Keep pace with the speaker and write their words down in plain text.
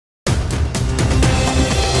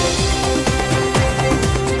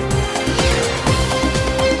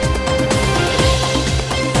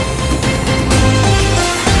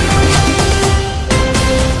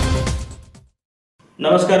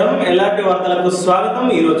నమస్కారం ఎల్ఆర్టీ వార్తలకు స్వాగతం।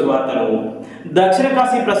 ఈ రోజు వార్తలు దక్షిణ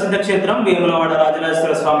కాశీ ప్రసిద్ధ క్షేత్రం వేములవాడ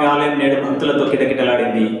రాజరాజేశ్వర స్వామి ఆలయం నేడు భక్తులతో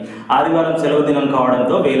కిటకిటలాడింది। ఆదివారం సెలవు దినం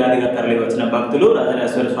కావడంతో వేలాదిగా తరలివచ్చిన భక్తులు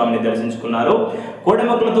రాజరాజేశ్వర స్వామిని దర్శించుకున్నారు।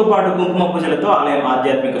 కోడెమొక్కులతో పాటు కుంకుమ పూజలతో ఆలయం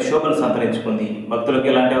ఆధ్యాత్మిక శోభను సంతరించుకుంది। భక్తులకు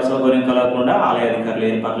ఎలాంటి అసౌకర్యం కలగకుండా ఆలయ అధికారులు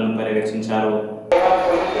ఏర్పాట్లను పర్యవేక్షించారు।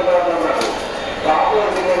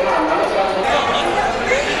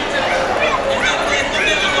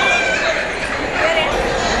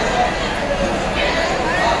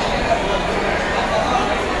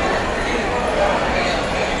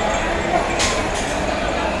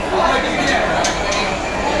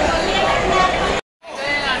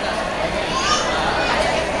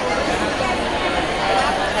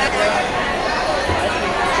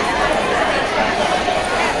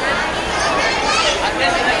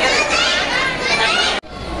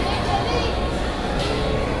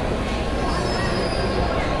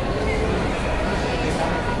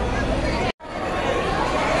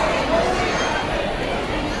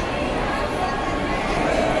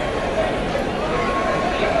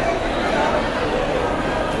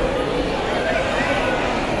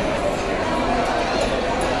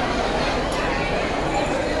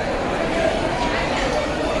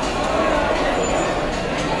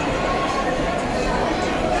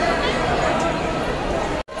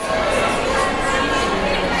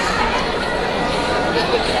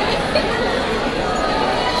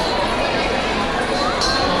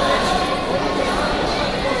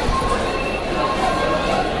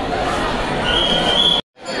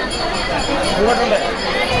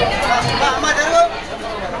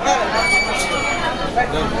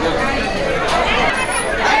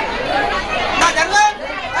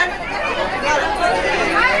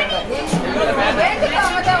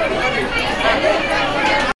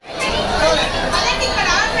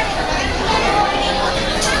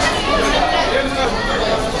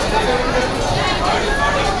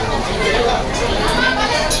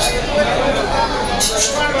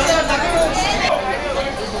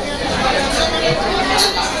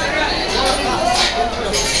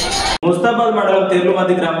 ముస్తాబాద్ మండలం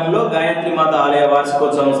తెర్లుమద్ది గ్రామంలో గాయత్రి మాత ఆలయ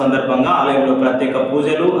వార్షికోత్సవం సందర్భంగా ఆలయంలో ప్రత్యేక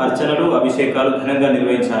పూజలు, అర్చనలు, అభిషేకాలు ఘనంగా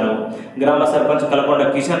నిర్వహించారు। గ్రామ సర్పంచ్ కలకొండ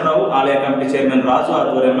కిషన్ రావు, ఆలయ కమిటీ చైర్మన్ రాజు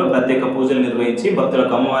ఆధ్వర్యంలో ప్రత్యేక పూజలు నిర్వహించి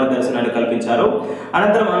భక్తులకు అమ్మవారి దర్శనాన్ని కల్పించారు।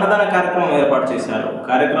 అనంతరం అన్నదాన కార్యక్రమం ఏర్పాటు చేశారు।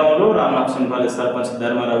 కార్యక్రమంలో రామలక్ష్మణపల్లి సర్పంచ్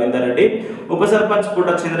ధర్మ రవీందర్ రెడ్డి, ఉప సర్పంచ్ పుట్ట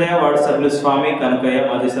చంద్రయ్య, వార్డు సభ్యులు స్వామి, కనకయ్య,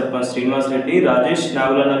 మాజీ సర్పంచ్ శ్రీనివాస్ రెడ్డి, రాజేష్,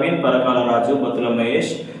 నాగుల నవీన్, పరకాల రాజు, బతుల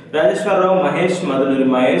మహేష్, రాజేశ్వరరావు, మహేష్, మధునూరి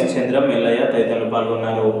మహేష్, చంద్రం, ఎల్లయ్య తదితరులు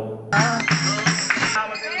పాల్గొన్నారు।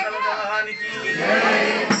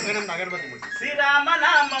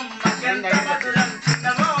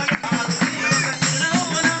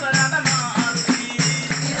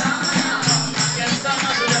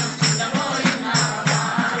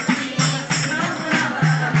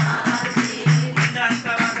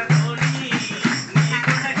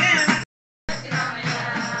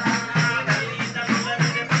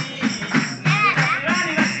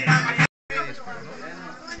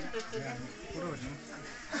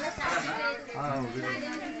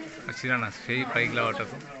 చిరానా చేయి పైకి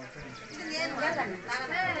లావటకు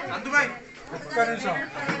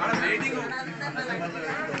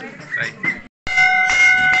రైట్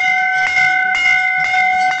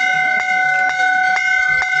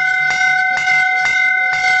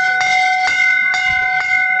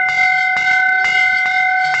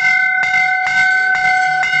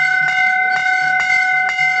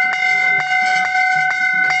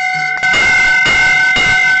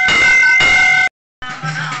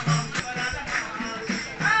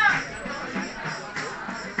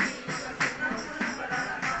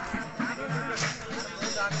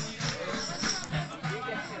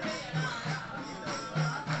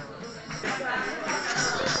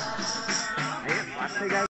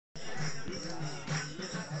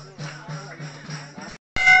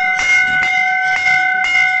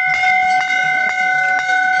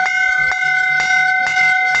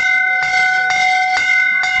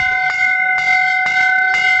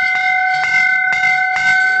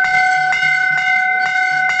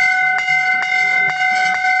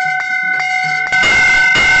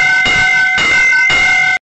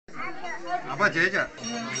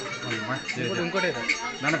ఇంకోటి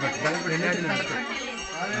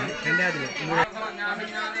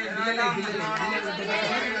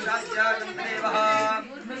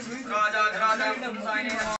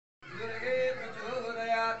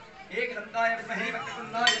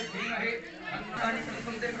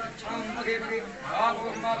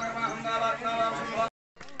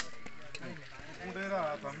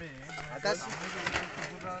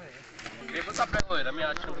రేపు సప్లై పోయారా మీ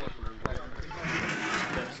ఆశ్రమం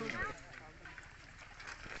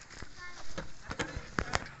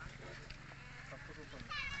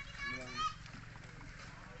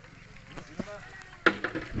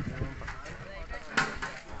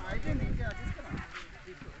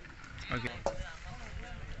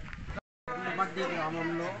మధ్య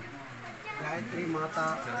గ్రామంలో గాయత్రి మాత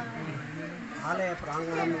ఆలయ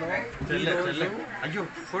ప్రాంగణంలో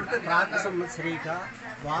ప్రాక్ సంవత్సరీక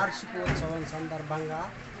వార్షికోత్సవం సందర్భంగా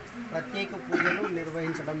ప్రత్యేక పూజలు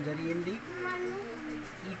నిర్వహించడం జరిగింది.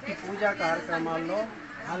 ఇట్టి పూజా కార్యక్రమాల్లో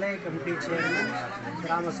ఆలయ కమిటీ చైర్మన్,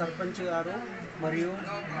 గ్రామ సర్పంచ్ గారు మరియు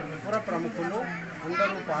పుర ప్రముఖులు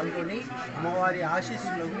అందరూ పాల్గొని అమ్మవారి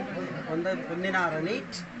ఆశీస్సులు పొందినారని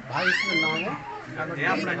భావిస్తున్నాము.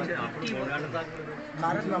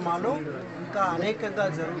 కార్యక్రమాలు ఇంకా అనేకంగా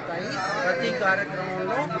జరుగుతాయి. ప్రతి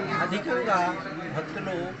కార్యక్రమంలో అధికంగా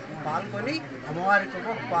భక్తులు పాల్గొని అమ్మవారికి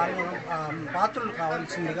పాత్రలు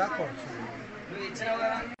కావాల్సిందిగా కోరుతున్నాను.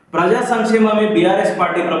 ప్రజా సంక్షేమమే బీఆర్ఎస్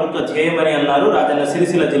పార్టీ ప్రభుత్వ ధ్యేయమని అన్నారు రాజన్న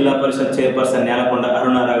సిరిసిల్ల జిల్లా పరిషత్ చైర్పర్సన్ నేలకొండ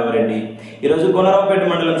అరుణారాఘవరెడ్డి. ఈరోజు కొనరావుపేట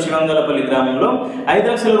మండలం శివంగలపల్లి గ్రామంలో 5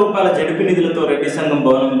 లక్షల రూపాయల జడిపి నిధులతో రెడ్డి సంఘం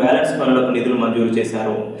భవనం బ్యాలెన్స్ పనులకు నిధులు మంజూరు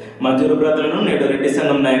చేశారు. మంజూరు ప్రతులను నేడు రెడ్డి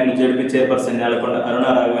సంఘం నాయకులు జడిపి చైర్పర్సన్ నేలకొండ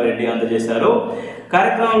అరుణారాఘవరెడ్డి అందజేశారు.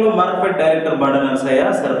 కార్యక్రమంలో మార్కెట్ డైరెక్టర్ బండ నరసయ్య,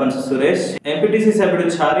 సర్పంచ్ సురేష్, ఎంపీటీసీ సభ్యుడు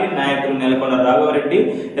చారి, నాయకులు నేలకొండ రాఘవరెడ్డి,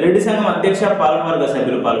 రెడ్డి సంఘం అధ్యక్ష పాలకవర్గ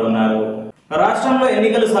సభ్యులు పాల్గొన్నారు. రాష్ట్రంలో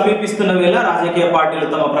ఎన్నికలు సమీపిస్తున్న వేళ రాజకీయ పార్టీలు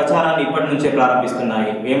తమ ప్రచారాన్ని ఇప్పటి నుంచే ప్రారంభిస్తున్నాయి.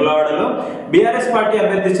 వేములవాడలో బీఆర్ఎస్ పార్టీ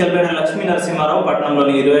అభ్యర్థి చెల్బేడ లక్ష్మీ నరసింహారావు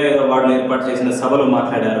పట్టణంలోని 25వ వార్డులో ఏర్పాటు చేసిన సభలో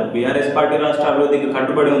మాట్లాడారు. బీఆర్ఎస్ పార్టీ రాష్ట్ర అభివృద్ధికి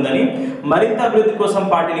కట్టుబడి ఉందని, మరింత అభివృద్ధి కోసం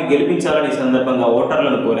పార్టీని గెలిపించాలని సందర్భంగా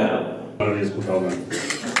ఓటర్లను కోరారు.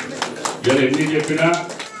 ఎన్ని చెప్పినా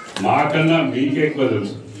మాకన్నా మీకే ఎక్కువ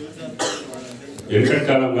తెలుసు. ఎక్కడ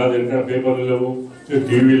కాలం కాదు, ఎక్కడ పేపర్లు లేవు,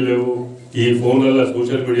 టీవీలు లేవు, ఈ ఫోన్లలో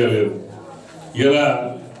సోషల్ మీడియా లేవు. ఇలా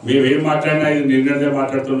మేము ఏం మాట్లాడినా ఇది నిన్నదే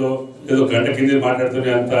మాట్లాడుతుండో ఏదో గంట కింద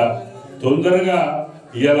మాట్లాడుతుండే అంత తొందరగా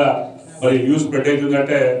ఇలా మరి న్యూస్ స్ప్రెడ్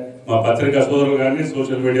అవుతుందంటే మా పత్రికా సోదరులు కానీ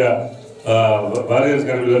సోషల్ మీడియా వారియర్స్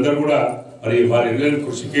కానీ వీళ్ళందరూ కూడా మరి వారి ఎన్నికల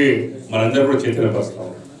కృషికి మనందరూ కూడా చైతన్యపరుస్తాం.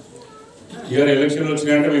 ఇవాళ ఎలక్షన్లు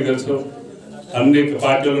వచ్చినాయంటే మీకు తెలుసు, అన్ని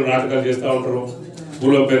పార్టీలు నాటకాలు చేస్తూ ఉంటారు.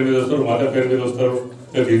 కులం పేరు మీద వస్తారు, మత పేరు మీద వస్తారు,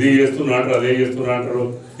 ఇది చేస్తున్నారు అదే చేస్తున్నా అంటారు.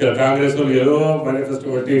 ఇలా కాంగ్రెస్ వాళ్ళు ఏదో మేనిఫెస్టో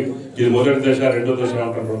బట్టి ఇది మొదటి దశ రెండో దశ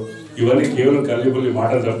అంటారు. ఇవన్నీ కేవలం కల్లిబుల్లి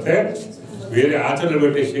మాటలు చెప్తే వేరే ఆచరణ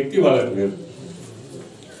పెట్టే శక్తి వాళ్ళకి లేదు.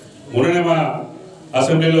 మొన్ననే మా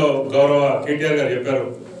అసెంబ్లీలో గౌరవ కేటీఆర్ గారు చెప్పారు,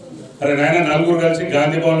 అరే నాయన 4 కలిసి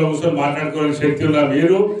గాంధీ భవన్లో కూర్చొని మాట్లాడుకోవాలని శక్తి ఉన్న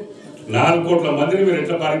మీరు 4 కోట్ల మందిని మీరు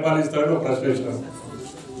ఎట్లా పరిపాలిస్తారని ప్రశ్న వేసినారు.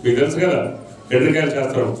 మీకు తెలుసు కదా, ఎండ్రకాయలు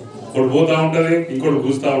చేస్తారు, ఒకటి పోతూ ఉంటుంది, ఇంకోటి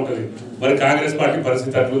కూస్తూ ఉంటుంది. మరి కాంగ్రెస్ పార్టీ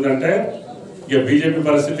పరిస్థితి అట్లుందంటే ఇక బీజేపీ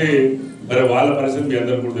పరిస్థితి మరి వాళ్ళ పరిస్థితి మీ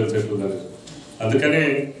అందరికీ కూడా తెలిసి ఎట్లుందని. అందుకనే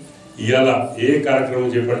ఇవాళ ఏ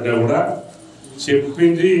కార్యక్రమం చేపట్టినా కూడా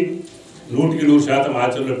చెప్పింది 100%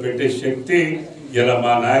 ఆచరణలో పెట్టే శక్తి ఇలా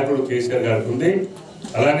మా నాయకుడు కేసీఆర్ గారికి ఉంది.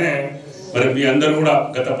 అలానే మరి మీ అందరూ కూడా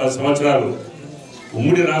గత 10 సంవత్సరాలు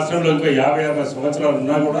ఉమ్మడి రాష్ట్రంలో ఇంకా 50-60 సంవత్సరాలు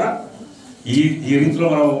ఉన్నా కూడా ఈ రీతిలో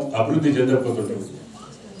మనం అభివృద్ధి చెందకపోతుంటాం.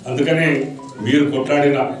 అందుకని మీరు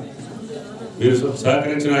కొట్లాడిన, మీరు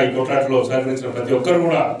సహకరించిన, ఈ కొట్లాటలో సహకరించిన ప్రతి ఒక్కరు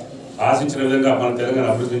కూడా ఆశించిన విధంగా మన తెలంగాణ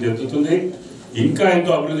అభివృద్ధి చెందుతుంది, ఇంకా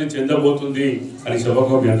ఎంతో అభివృద్ధి చెందబోతుంది అని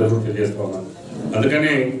సభకు మీ అందరూ తెలియజేస్తా ఉన్నాను.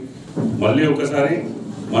 అందుకని మళ్ళీ ఒకసారి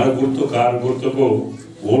మన గుర్తు కారు గుర్తుకు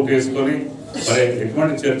ఓటు వేసుకొని మరి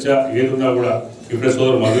ఎటువంటి చర్చ ఏదున్నా కూడా ఇప్పుడే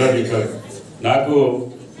సోదరు మధుగారు చెప్పారు, నాకు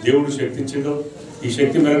దేవుడు శక్తి ఇచ్చిండు. ఈ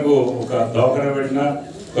శక్తి మేరకు ఒక దవాఖాన పెట్టిన,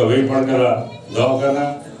 ఒక 1000 పడకల దవాఖాన,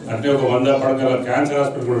 అంటే ఒక 100 పడకల క్యాన్సర్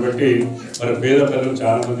హాస్పిటల్ కూడా పెట్టి మరి పేద ప్రజలు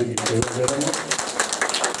చాలా మందికి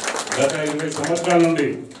గత 20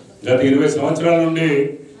 సంవత్సరాల నుండి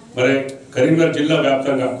మరి కరీంనగర్ జిల్లా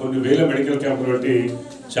వ్యాప్తంగా కొన్ని వేల మెడికల్ క్యాంపులు పెట్టి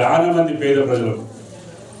చాలా మంది పేద ప్రజలకు,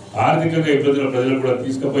 ఆర్థికంగా ఇబ్బందుల ప్రజలు కూడా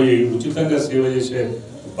తీసుకుపోయి ఉచితంగా సేవ చేసే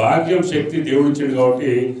భాగ్యం శక్తి దేవుడిచ్చింది.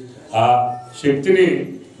 కాబట్టి ఆ శక్తిని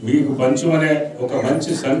మీకు పంచమనే ఒక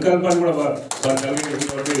మంచి సంకల్పాన్ని కూడా వారు కలిగింది.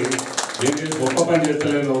 కాబట్టి నేను గొప్ప పని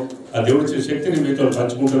చేస్తలేను, ఆ దేవుడి శక్తిని మీతో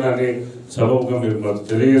పంచుకుంటున్నానని సభముగా మీరు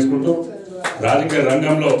తెలియజేసుకుంటూ, రాజకీయ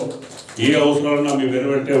రంగంలో ఏ అవసరాలున్నా మీ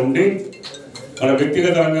వెనువెంటే ఉండి, మన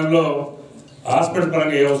వ్యక్తిగత రంగంలో హాస్పిటల్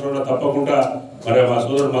పరంగా ఏ అవసరం ఉన్నా తప్పకుండా మరి మా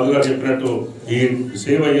సోదరుడు మధు గారు చెప్పినట్టు ఈ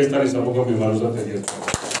సేవ చేస్తారని సభకు మీ మనసులో తెలియజేస్తాను.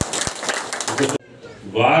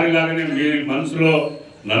 వారిలాగానే మీ మనసులో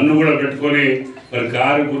నన్ను కూడా పెట్టుకొని మరి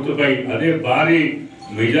కారు గుర్తుపై అదే భారీ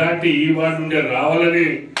మెజార్టీ ఈ వార్డు నుండి రావాలని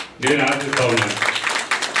నేను ఆశిస్తా ఉన్నాను.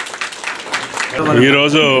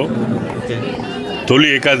 ఈరోజు తొలి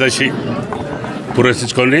ఏకాదశి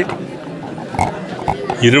పురస్కరించుకొని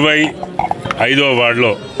 25వ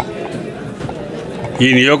వార్డులో ఈ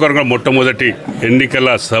నియోజకవర్గం మొట్టమొదటి ఎన్నికల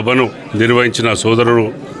సభను నిర్వహించిన సోదరుడు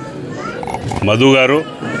మధు గారు,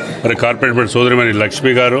 మరి కార్పొరేట్ సోదరిమణి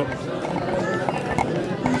లక్ష్మి గారు,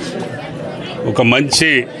 ఒక మంచి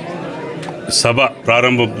సభ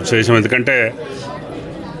ప్రారంభం చేసాం. ఎందుకంటే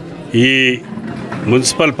ఈ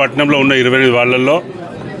మున్సిపల్ పట్టణంలో ఉన్న 28 వార్డులలో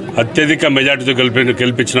అత్యధిక మెజార్టీతో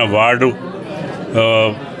గెలిపించిన వార్డు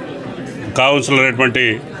కౌన్సిలర్ అయినటువంటి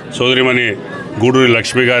సోదరిమణి గూడూరి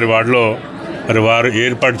లక్ష్మి గారి వార్డులో మరి వారు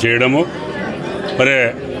ఏర్పాటు చేయడము, మరి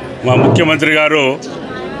మా ముఖ్యమంత్రి గారు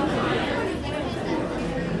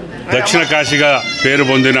దక్షిణ కాశీగా పేరు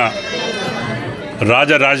పొందిన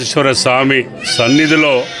రాజరాజేశ్వర స్వామి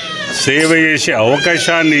సన్నిధిలో సేవ చేసే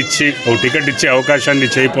అవకాశాన్ని ఇచ్చి, ఒక టికెట్ ఇచ్చే అవకాశాన్ని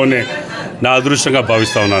చేయపోనే నా అదృష్టంగా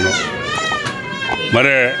భావిస్తూ ఉన్నాను.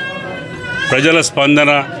 మరి ప్రజల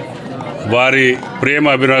స్పందన, వారి ప్రేమ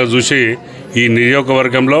అభిమానం చూసి ఈ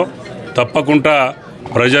నియోజకవర్గంలో తప్పకుండా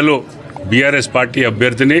ప్రజలు బీఆర్ఎస్ పార్టీ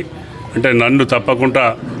అభ్యర్థిని అంటే నన్ను తప్పకుండా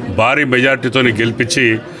భారీ మెజార్టీతో గెలిపించి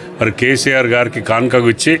మరి కేసీఆర్ గారికి కానుకగా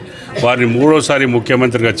ఇచ్చి వారిని 3వసారి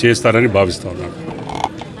ముఖ్యమంత్రిగా చేస్తారని భావిస్తూ ఉన్నాను.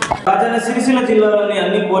 రాజన్న సిరిసిల్ల జిల్లాలోని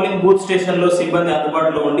అన్ని పోలింగ్ బూత్ స్టేషన్లో సిబ్బంది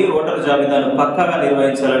అందుబాటులో ఉండి ఓటరు జాబితాను పక్కాగా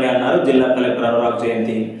నిర్వహించాలని అన్నారు జిల్లా కలెక్టర్ అనురాగ్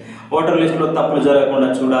జయంతి. ఓటర్ లిస్టులో తప్పులు జరగకుండా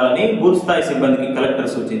చూడాలని బూత్ స్థాయి సిబ్బందికి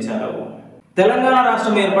కలెక్టర్ సూచించారు. తెలంగాణ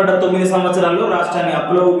రాష్ట్రం ఏర్పడ్డ 9 సంవత్సరాల్లో రాష్ట్రాన్ని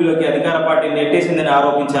అప్పుల ఊబిలోకి అధికార పార్టీ నెట్టేసిందని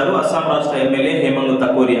ఆరోపించారు అస్సాం రాష్ట్ర ఎమ్మెల్యే హేమంత్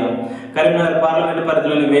తకోరియా. కరీంనగర్ పార్లమెంటు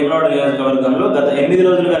పరిధిలోని వేములవాడ నియోజకవర్గంలో గత 8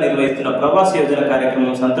 రోజులుగా నిర్వహిస్తున్న ప్రవాస్ యోజన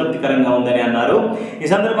కార్యక్రమం సంతృప్తికరంగా ఉందని అన్నారు. ఈ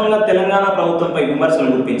సందర్భంగా తెలంగాణ ప్రభుత్వంపై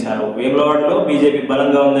విమర్శలు గుర్తించారు. వేములవాడలో బీజేపీ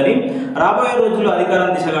బలంగా ఉందని, రాబోయే రోజుల్లో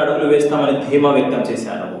అధికారం దిశగా అడుగులు వేస్తామని ధీమా వ్యక్తం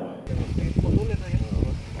చేశారు.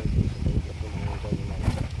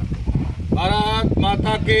 भारत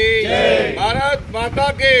माता की जय, भारत माता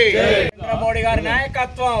की जय. नरेंद्र मोदी गारी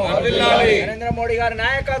नायकत्వం వర్ధిల్లాలి, నరేంద్ర మోడీ గారి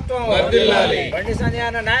నాయకత్వం వర్ధిల్లాలి, బండి సంజయ్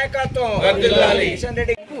అన్న నాయకత్వం వర్ధిల్లాలి. కిషన్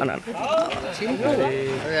రెడ్డి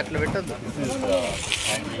అట్లా పెట్టద్దు.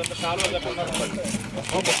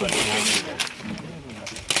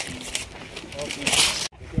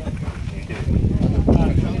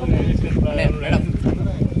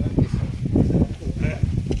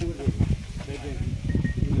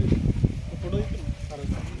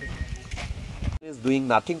 is doing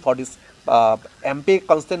nothing for this MP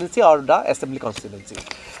constituency or the assembly constituency,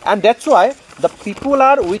 and that's why the people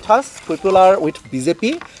are with us, people are with BJP,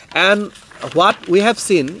 and what we have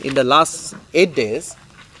seen in the last 8 days,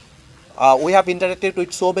 we have interacted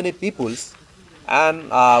with so many peoples, and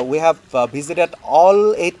we have visited all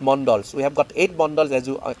 8 mandals. We have got 8 mandals, as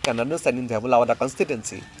you can understand, in Vemulavada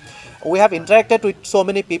constituency. We have interacted with so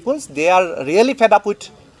many peoples. They are really fed up with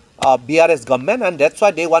BRS government, and that's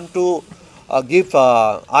why they want to give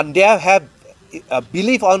and they have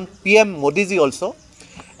belief on PM Modi ji also.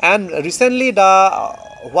 And recently the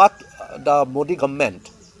Modi government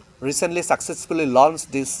recently successfully launched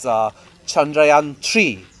this Chandrayaan 3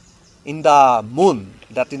 in the moon.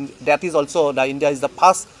 That is also India is the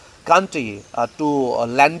first country to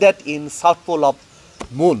landed in South Pole of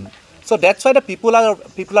moon. So that's why the people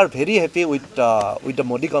are very happy with the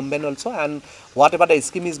Modi government also, and whatever the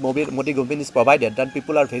scheme is Modi government is provided, then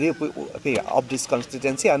people are very happy of this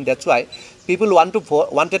constituency, and that's why people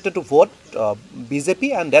wanted to vote BJP,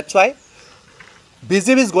 and that's why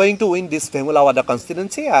BJP is going to win this Vemulavada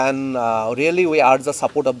constituency, and really we urge the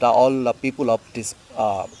support of all the people of this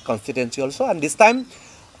constituency also, and this time,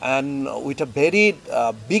 and with a very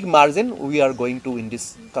big margin, we are going to win this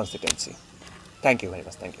constituency. Thank you very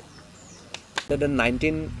much. Thank you. The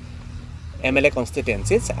 19 MLA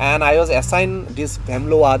constituencies, and I was assigned this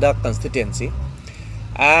Vemulavada constituency,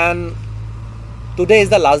 and today is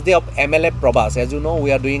the last day of MLA Probas. As you know, we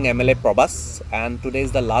are doing MLA Probas, and today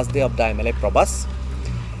is the last day of the MLA Probas,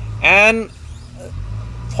 and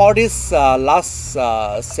for this last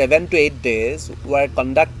 7 to 8 days we are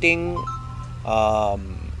conducting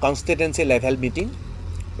constituency level meeting,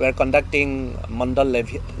 we are conducting mandal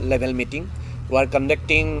level meeting, we are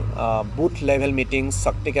conducting booth level meetings,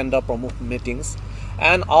 Shakti Kendra Pramukh meetings,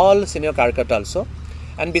 and all senior Karkat also.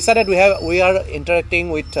 And besides that, we are interacting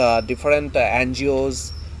with different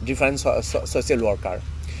NGOs, different social worker.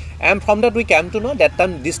 And from that we came to know that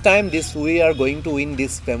this time we are going to win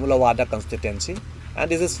this Vemulavada constituency, and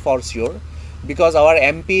this is for sure, because our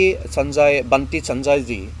MP Banti Sanjay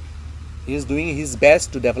ji, he is doing his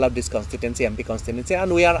best to develop this constituency, MP constituency,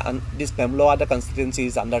 and this Vemulavada constituency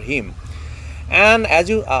is under him. And as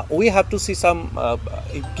you, we have to see some,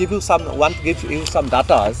 give you some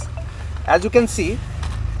data. As you can see,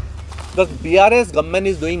 the BRS government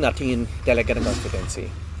is doing nothing in Telangana constituency.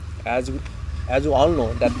 As you all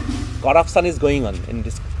know, that corruption is going on in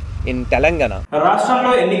this in Telangana.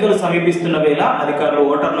 రాష్ట్రంలో ఎన్నికలు సమీపిస్తున్న వేళ అధికారులు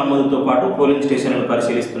voter నమోదుతో పాటు polling స్టేషన్లను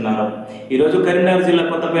పరిశీలిస్తున్నారు. ఈ రోజు కరీంనగర్ జిల్లా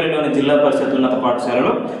కొత్తపల్లిలోని జిల్లా పరిషత్ ఉన్నత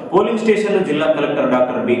పాఠశాలలో పోలింగ్ స్టేషన్లు జిల్లా కలెక్టర్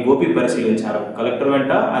డాక్టర్ బి గోపి పరిశీలించారు. కలెక్టర్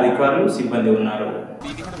వెంట అధికారులు సిబ్బంది ఉన్నారు.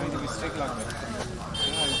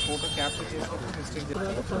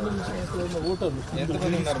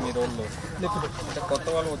 ఎంతమంది ఉన్నారు మీ రోడ్లో? అంటే కొత్త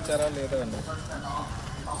వాళ్ళు వచ్చారా లేదా అండి?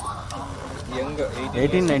 యంగ్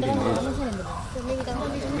 18-19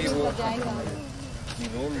 మీ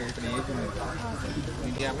రోడ్లు ఇక్కడ ఏజ్ ఉంది.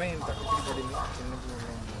 మీ అమ్మాయి ఎంత పడింది?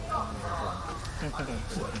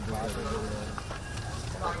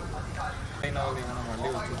 అయినా ఏమైనా మళ్ళీ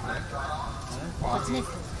వచ్చినాయి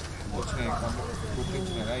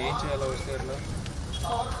గుర్తించినారా? ఏం చేయాలో వస్తే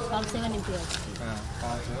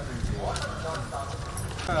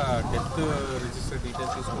డెత్ రిజిస్టర్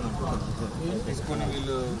డీటెయిల్స్ తీసుకొని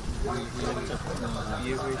వీళ్ళు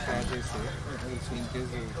పిఎస్ఐ షేర్ చేస్తే ఇన్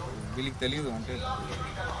కేసు వీళ్ళకి తెలియదు, అంటే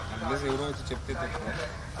అన్లెస్ ఎవరో వచ్చి చెప్తే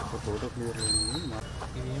తప్ప ఫోటో క్లియర్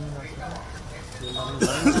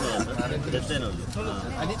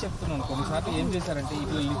అది చెప్తున్నాను. కొన్నిసార్లు ఏం చేశారంటే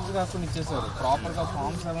ఇట్లా లిస్ట్ రాసుకొని ఇచ్చేసారు, ప్రాపర్గా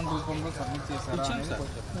ఫామ్ 7 రూపంలో సబ్మిట్ చేశారు.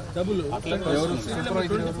 డబ్బులు ఎవరు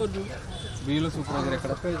సూపర్వైజర్, బిఎల్ఓ సూపర్వైజర్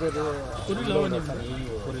ఎక్కడ?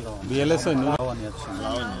 బిఎల్ఎస్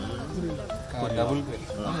డబుల్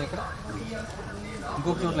ఎక్కడ?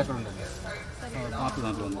 ఇంకొక చోట్ల ఎక్కడ ఉండదు? పాత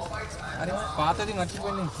దాంట్లో ఉంది. అరే పాతది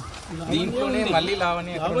మర్చిపోయింది, దీంట్లోనే మళ్ళీ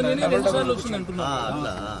లావని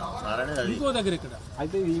ఇంకో దగ్గర ఇక్కడ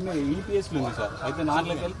అయితే ఈపీఎస్లో ఉంది సార్. అయితే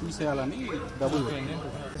నాలుగు వెళ్ళి తీసేయాలని డబుల్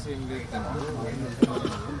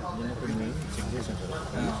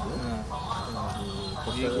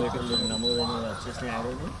నమోదైన వచ్చేసిన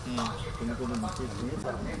యావరేజ్ కొన్ని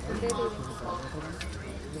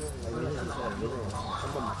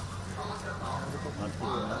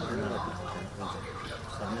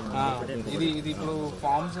ఇది ఇప్పుడు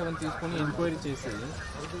ఫామ్ 7 తీసుకొని ఎంక్వైరీ చేసి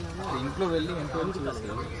ఇంట్లో వెళ్ళి ఎంక్వైరీ చేసి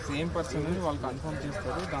సేమ్ పర్సన్ వాళ్ళు కన్ఫర్మ్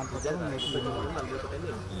చేస్తారు. దాంట్లో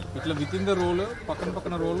ఇట్లా విత్ ఇన్ ద రోల్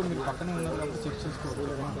పక్కన రోల్ మీరు పక్కనే ఉన్నారు చెక్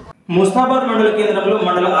చేసుకోవచ్చు. ముస్తాబాద్ మండల కేంద్రంలో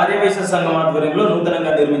మండల ఆర్యవైశ్య సంఘం ఆధ్వర్యంలో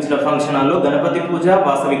నూతనంగా నిర్మించిన ఫంక్షన్ హాల్లో గణపతి పూజ,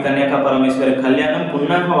 వాసవి కన్యాక పరమేశ్వరి కళ్యాణం,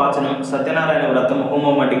 పుణ్యాహ వాచనం, సత్యనారాయణ వ్రతం,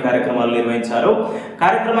 హోమం వంటి కార్యక్రమాలు నిర్వహించారు.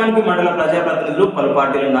 కార్యక్రమానికి మండల ప్రజాప్రతినిధులు, పలు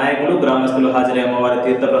పార్టీల నాయకులు, గ్రామస్తులు హాజరై అమ్మవారి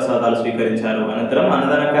తీర్థ ప్రసాదాలు స్వీకరించారు. అనంతరం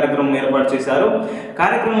అన్నదాన కార్యక్రమం ఏర్పాటు చేశారు.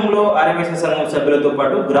 కార్యక్రమంలో ఆర్యవైశ్య సంఘం సభ్యులతో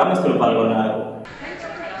పాటు గ్రామస్తులు పాల్గొన్నారు.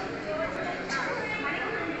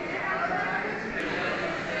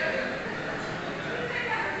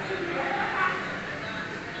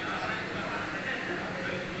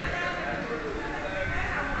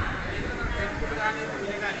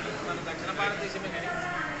 దక్షిణ భారతదేశమే కానీ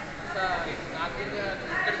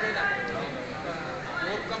ఇక్కడికైనా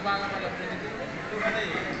పూర్వ భాగం వల్ల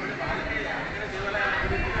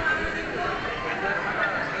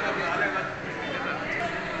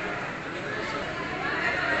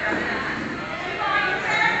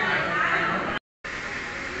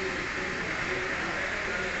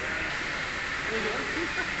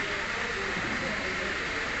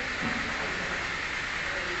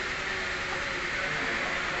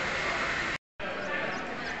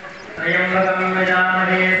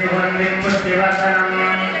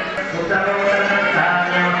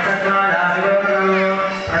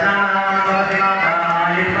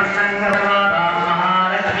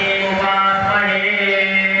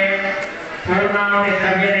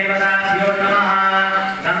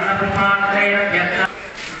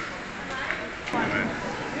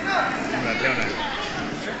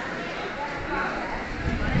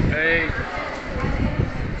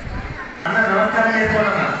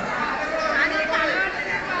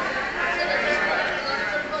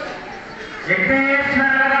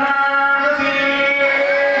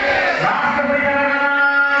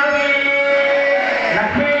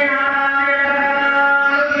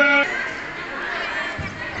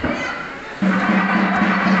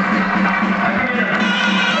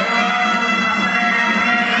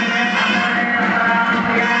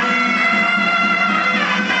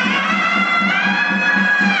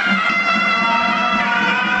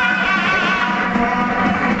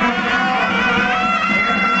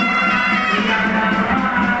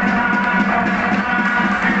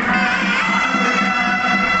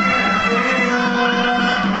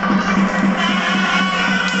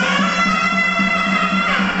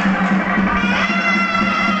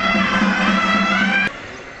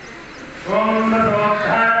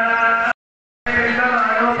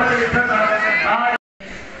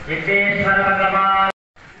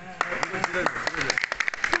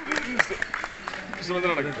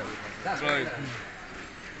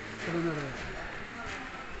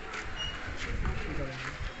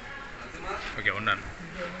ఓకే ఉన్నాను.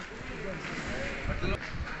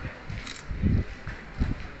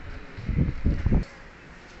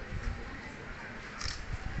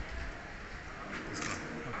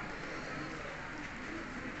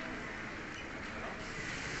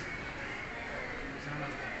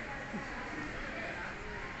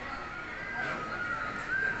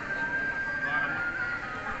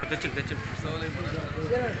 తెచ్చు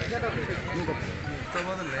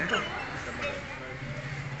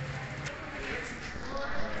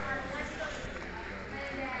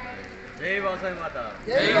జై వాసవి మాత.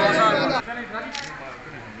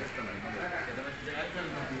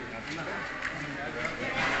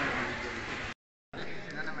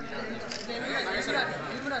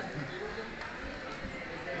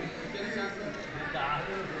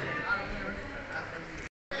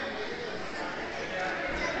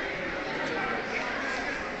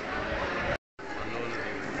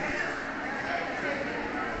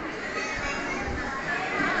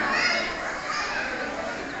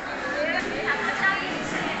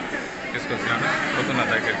 తీసుకొచ్చినాను పోతున్నా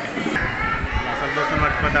దగ్గరికి. అసలు దోశ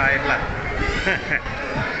మర్చిపోతా ఎట్లా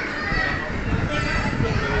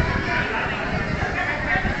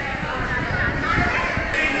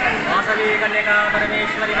వాసవి కన్యకా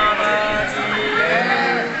పరమేశ్వరి మాత.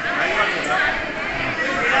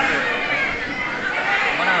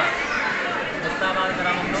 మన ముస్తాబాద్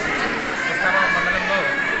గ్రామంలో ముస్తాబాద్ మండలంలో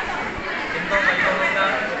ఎంతో వైభవంగా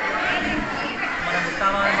మన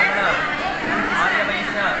ముస్తాబాద్ మండల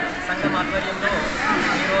ఆర్యవైశ్య సంఘం ఆధ్వర్యంలో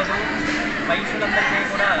ఈరోజు వైశ్యులందరికీ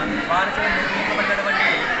కూడా వారిచే నిర్మించబడినటువంటి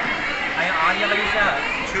ఆర్యవైశ్య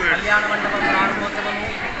కళ్యాణ మండపం ప్రారంభోత్సవము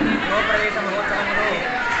గృహప్రవేశ మహోత్సవంలో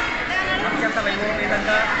అత్యంత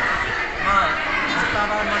వైభవపేతంగా మా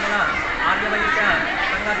ముస్తాబాద్ మండల ఆర్యవైశ్య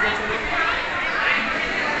సంఘ అధ్యక్షులు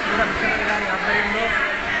ముఖ్యమంత్రి గారి ఆధ్వర్యంలో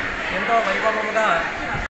ఎంతో వైభవముగా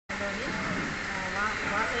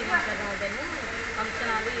వాసవి మాత గార్డెన్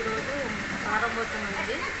ఫంక్షనాలు ఈరోజు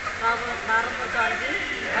ప్రారంభోత్సవమైంది. ప్రారంభోత్సవానికి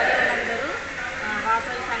మహిళలందరూ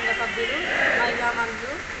వాసవి సంఘ సభ్యులు మహిళా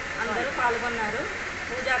మనులు అందరూ పాల్గొన్నారు.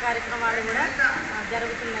 పూజా కార్యక్రమాలు కూడా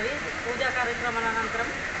జరుగుతున్నవి. పూజా కార్యక్రమాల అనంతరం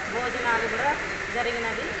భోజనాలు కూడా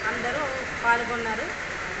జరిగినవి. అందరూ పాల్గొన్నారు.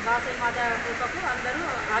 వాసవి మాత కృపకు అందరూ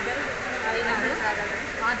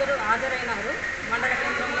హాజరైనారు. మండల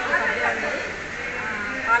కేంద్రంలోని సభ్యులందరూ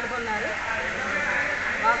పాల్గొన్నారు.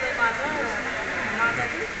 వాసవి మాతకు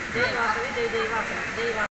జై వాసవి, జై జై వాసవి, జై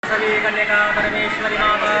వాసవి కన్యకా పరమేశ్వరి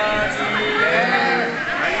మాత.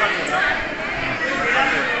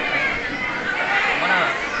 మన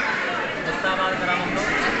ముస్తాబాద్ గ్రామంలో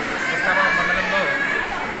ముస్తాబాద్ మండలంలో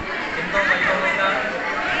ఎంతో వైభవంగా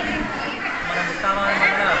మన ముస్తాబాద్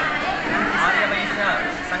మండల ఆర్యవైశ్య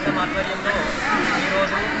సంఘం ఆధ్వర్యంలో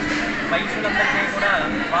ఈరోజు వైశ్యులందరికీ కూడా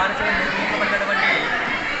వారిచే నిర్మించబడినటువంటి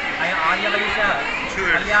ఆర్యవైశ్య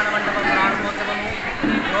కళ్యాణ మండపం ప్రారంభోత్సవము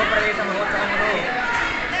గృహప్రవేశ మహోత్సవంలో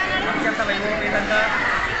అత్యంత వైభవపేతంగా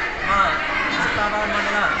మా ముస్తాబాద్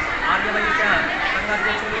మండల ఆర్యవైశ్య సంఘ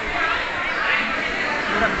అధ్యక్షులు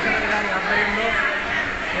ముఖ్యమంత్రి గారి ఆధ్వర్యంలో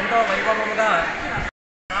ఎంతో వైభవముగా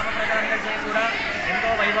గ్రామ ప్రజలందరికీ కూడా ఎంతో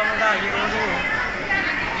వైభవంగా ఈరోజు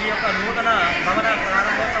ఈ యొక్క నూతన భవన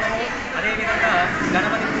ప్రారంభోత్సవము, అదేవిధంగా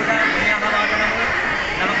గణపతి పూజ, పుణ్యాహవాచనము,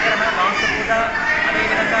 నవగ్రహ వాస్తు పూజ,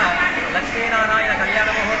 అదేవిధంగా లక్ష్మీనారాయణ కళ్యాణ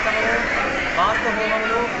మహోత్సవము, వాస్తు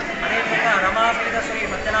హోమములు, అదేవిధంగా రమాసీత శ్రీ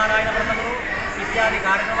సత్యనారాయణ వ్రతములు ఇత్యాది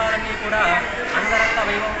కార్యక్రమాలన్నీ కూడా అంగరంగ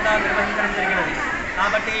వైభవంగా నిర్వహించడం జరిగినది.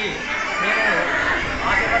 కాబట్టి మేము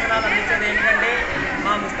ఆశీర్వచనాలు అందించేది ఏమిటంటే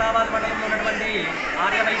మా ముస్తాబాద్ మండలంలో ఉన్నటువంటి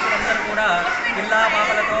ఆర్యవైశ్యులందరూ కూడా పిల్లా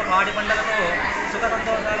పాపలతో పాడి పంటలతో సుఖ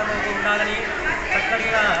సంతోషాలతో ఉండాలని,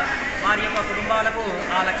 చక్కగా వారి యొక్క కుటుంబాలకు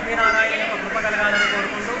ఆ లక్ష్మీనారాయణ యొక్క కృప కలగాలని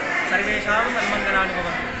కోరుకుంటూ సర్వేషాం సన్మంగళాన్ని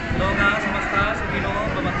భవంతు. లోకా సమస్త సుఖినో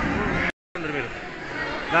భవంతు.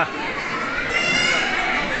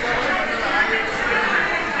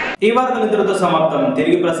 ఈ వార్తలు ఇంతటితో సమాప్తం.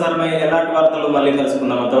 తిరిగి ప్రసారమయ్యే ఎలాంటి వార్తలు మళ్ళీ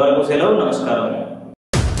కలుసుకుందాం. అంతవరకు సెలవు. నమస్కారం.